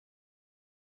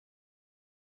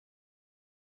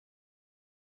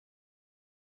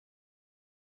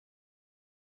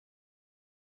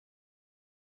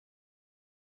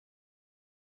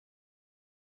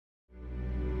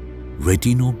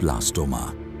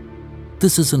retinoblastoma.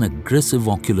 This is an aggressive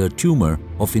ocular tumor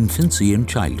of infancy and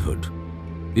childhood.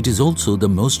 It is also the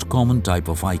most common type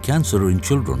of eye cancer in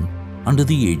children under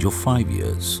the age of 5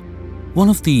 years. One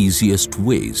of the easiest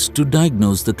ways to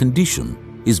diagnose the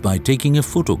condition is by taking a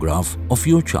photograph of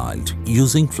your child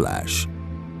using flash.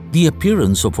 The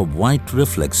appearance of a white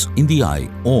reflex in the eye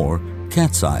or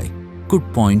cat's eye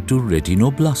could point to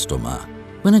retinoblastoma.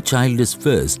 When a child is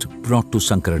first brought to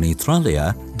Sankara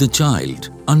Nethralaya, the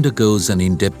child undergoes an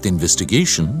in-depth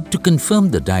investigation to confirm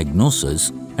the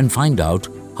diagnosis and find out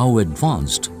how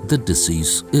advanced the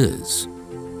disease is.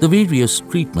 The various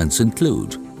treatments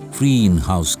include free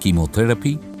in-house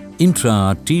chemotherapy,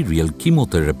 intra-arterial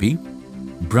chemotherapy,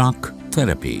 BRCA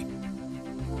therapy.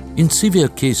 In severe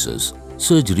cases,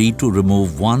 surgery to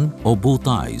remove one or both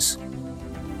eyes.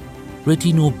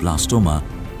 Retinoblastoma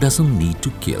doesn't need to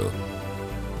kill.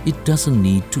 It doesn't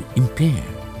need to impair.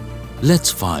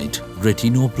 Let's fight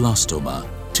retinoblastoma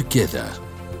together.